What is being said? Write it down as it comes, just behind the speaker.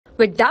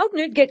With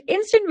Doubtnut, get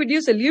instant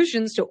video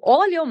solutions to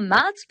all your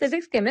maths,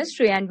 physics,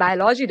 chemistry, and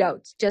biology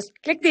doubts. Just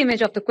click the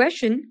image of the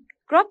question,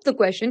 crop the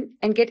question,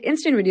 and get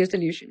instant video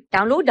solution.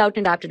 Download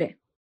Doubtnut app today.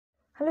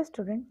 Hello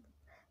students.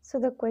 So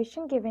the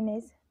question given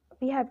is,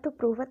 we have to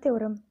prove a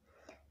theorem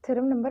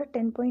number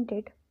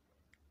 10.8,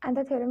 and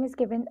the theorem is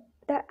given: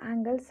 the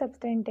angle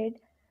subtended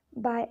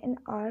by an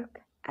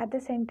arc at the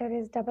center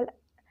is double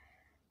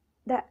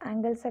the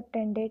angle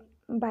subtended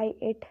by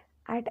it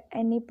at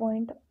any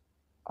point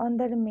on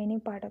the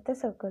remaining part of the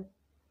circle.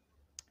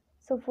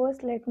 So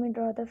first let me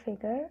draw the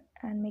figure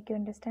and make you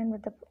understand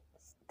what the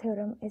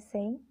theorem is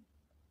saying.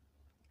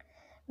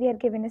 We are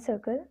given a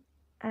circle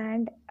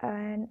and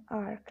an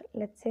arc.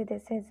 Let's say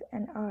this is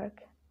an arc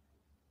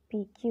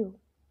PQ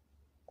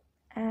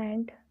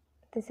and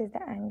this is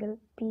the angle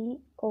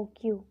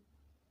POQ.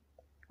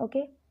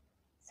 Okay,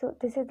 so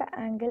this is the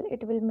angle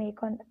it will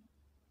make on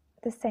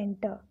the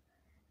center,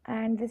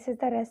 and this is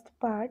the rest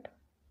part.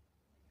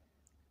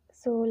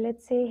 So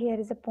let's say here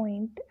is a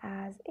point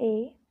as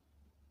A.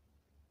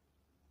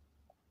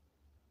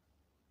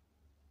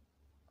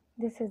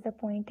 This is the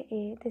point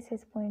A, this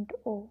is point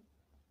O.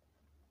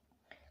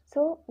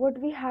 So what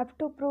we have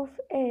to prove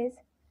is,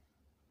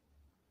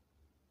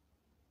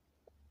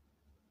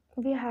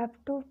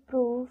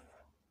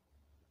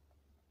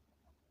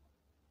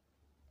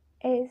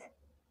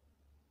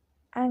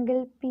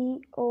 angle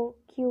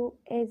POQ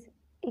is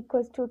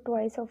equals to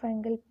twice of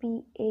angle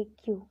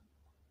PAQ.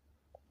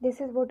 This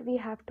is what we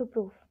have to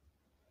prove.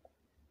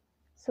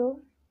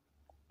 So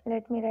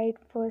let me write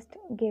first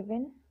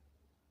given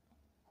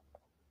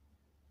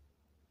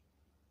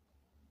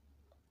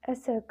a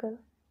circle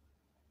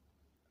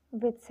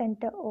with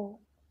center O,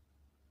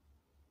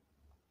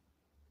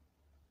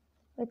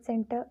 with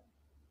center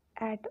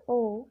at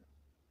O,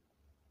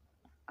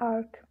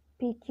 arc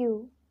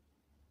PQ,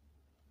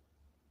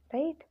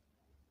 right,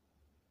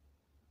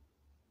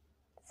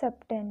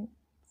 subtends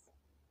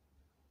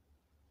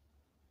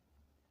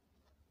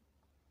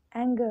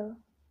angle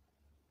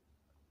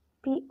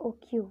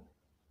POQ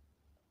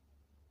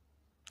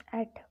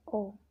at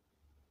O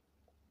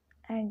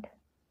and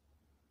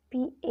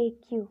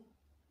PAQ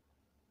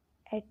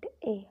at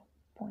A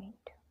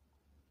point.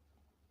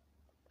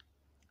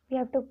 We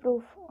have to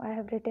prove. I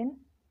have written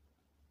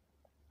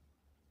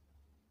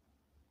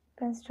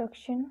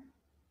construction.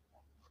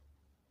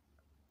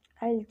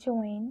 I'll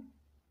join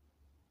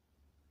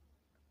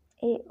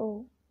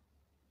AO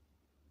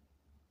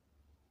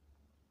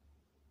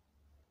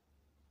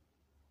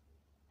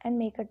and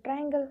make a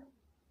triangle.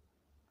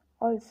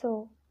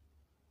 Also,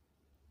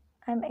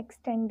 I'm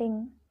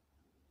extending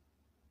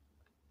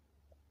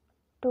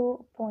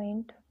to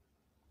point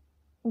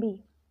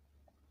B.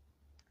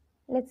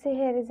 Let's say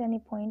here is any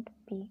point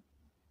B.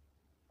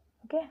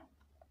 Okay,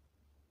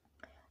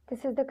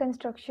 this is the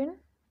construction.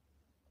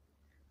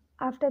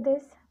 After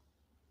this,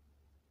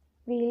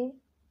 we'll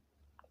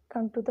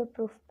come to the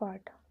proof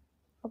part.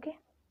 Okay,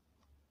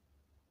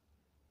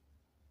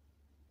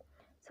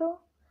 so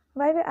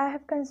why I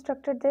have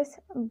constructed this?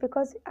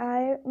 Because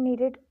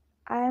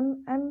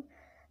I'm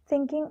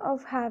thinking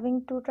of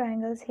having two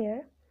triangles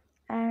here,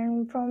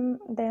 and from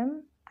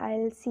them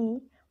I'll see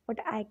what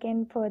I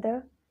can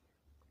further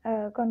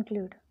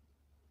conclude.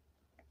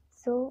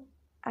 So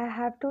I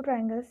have two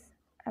triangles.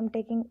 I'm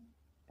taking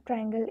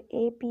triangle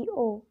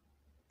APO,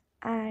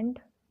 and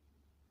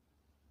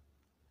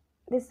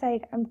this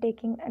side I'm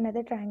taking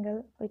another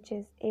triangle which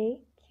is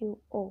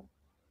AQO.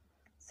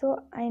 So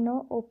I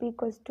know OP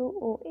equals to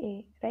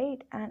OA,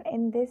 right? And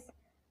in this,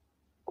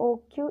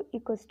 OQ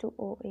equals to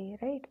OA,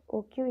 right?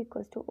 OQ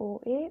equals to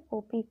OA,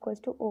 OP equals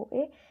to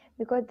OA,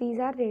 because these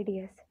are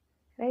radius,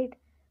 right?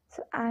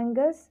 So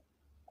angles,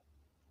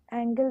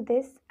 angle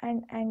this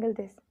and angle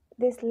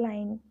this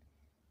line,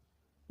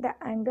 the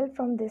angle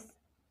from this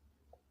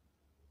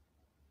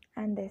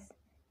and this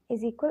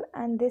is equal,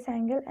 and this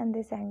angle and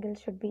this angle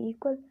should be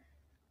equal.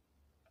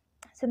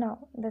 So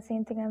now the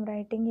same thing I'm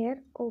writing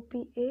here: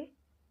 OPA,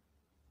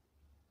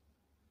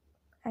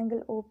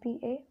 angle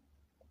OPA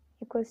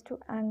equals to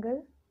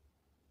angle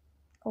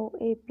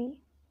OAP.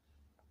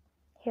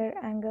 Here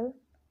angle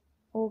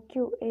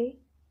OQA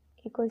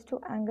equals to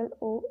angle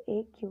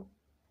OAQ.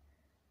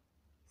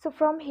 So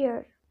from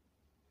here,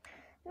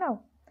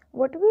 now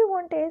what we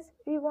want is,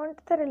 we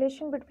want the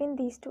relation between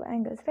these two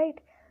angles, right?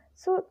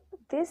 So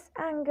this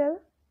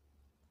angle,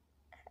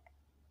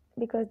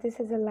 because this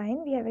is a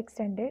line we have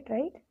extended,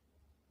 right?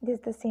 This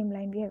is the same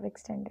line we have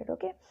extended.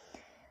 Okay,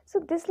 so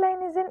this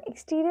line is an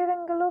exterior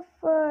angle of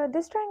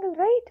this triangle,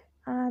 right?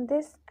 And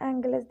this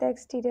angle is the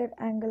exterior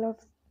angle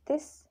of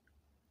this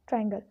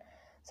triangle.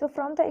 So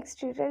from the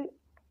exterior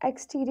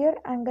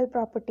angle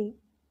property,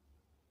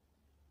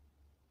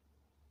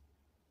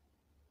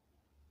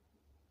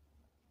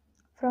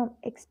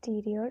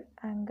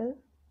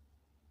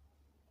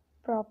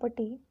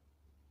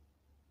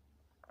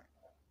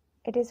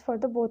 it is for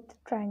the both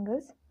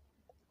triangles.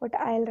 What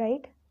I'll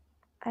write,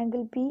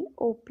 angle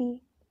BOP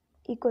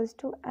equals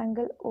to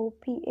angle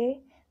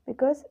OPA,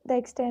 because the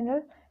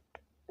external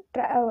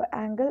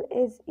angle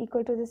is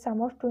equal to the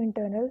sum of two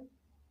internal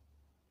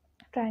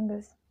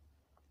triangles,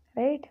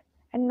 right?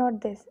 And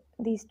not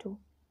these two.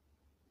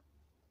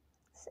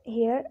 So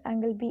here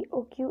angle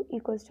BOQ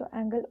equals to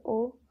angle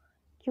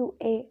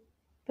OQA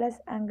plus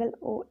angle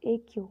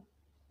OAQ.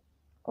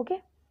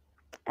 Okay,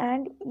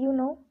 and you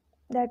know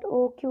that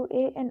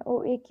OQA and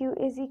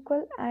OAQ is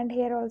equal, and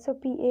here also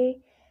PA,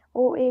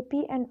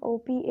 OAP and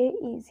OPA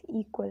is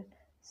equal.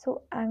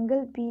 So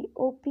angle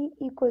BOP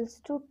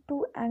equals to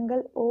 2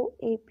 angle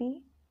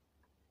OAP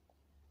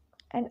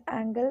and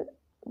angle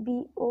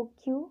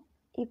BOQ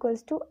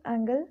equals to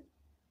angle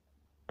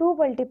 2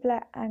 multiply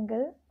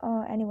angle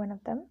any one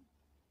of them.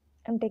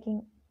 I'm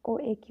taking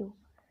OAQ.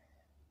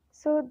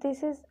 So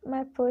this is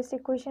my first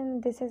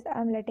equation. This is,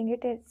 I'm letting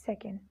it at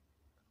second.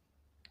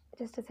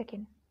 Just a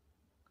second.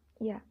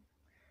 Yeah.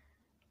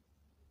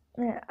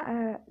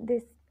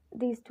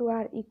 These two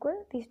are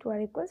equal. These two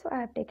are equal. So I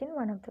have taken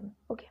one of them.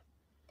 Okay.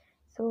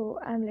 So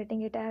I'm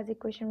letting it as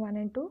equation 1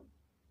 and 2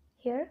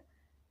 here.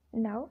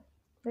 Now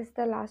this is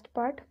the last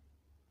part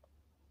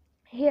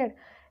here.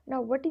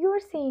 Now what you are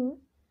seeing,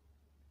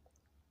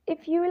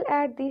 if you will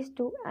add these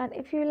two and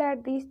if you will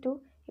add these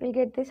two, you will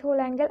get this whole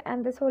angle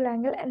and this whole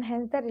angle, and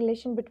hence the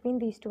relation between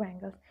these two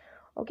angles.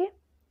 Okay,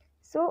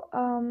 so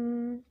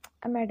I'm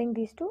adding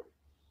these two,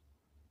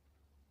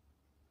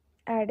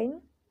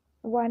 adding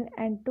 1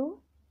 and 2.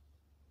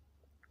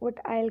 What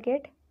I'll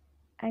get,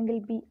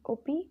 angle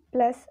BOP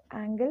plus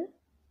angle,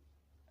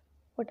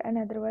 what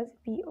another was,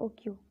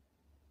 BOQ.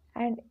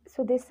 And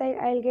so this side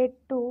I'll get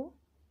 2.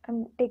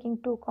 I'm taking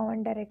 2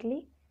 common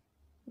directly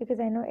because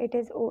I know it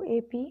is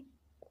OAP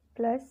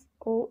plus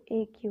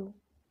OAQ.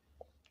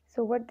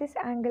 So what this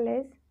angle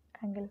is,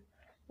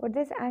 what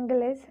this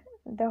angle is,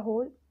 the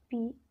whole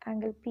P,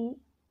 angle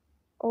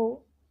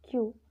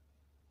POQ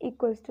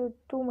equals to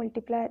 2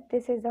 multiply,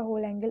 this is the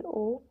whole angle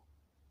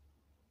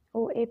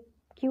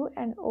OAQ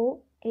and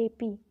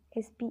OAP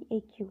is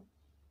PAQ,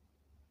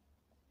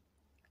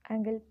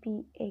 angle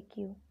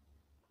PAQ,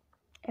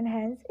 and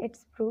hence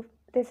it's proved.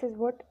 This is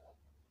what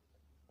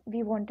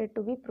we wanted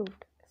to be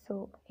proved.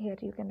 So here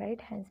you can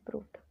write hence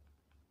proved.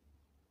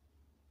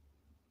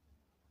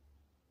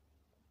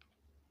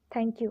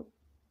 Thank you.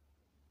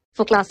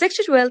 For class 6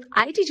 to 12,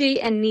 IIT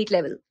JEE and NEET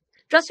level.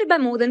 Trusted by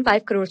more than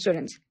 5 crore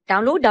students.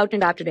 Download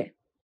Doubtnut app today.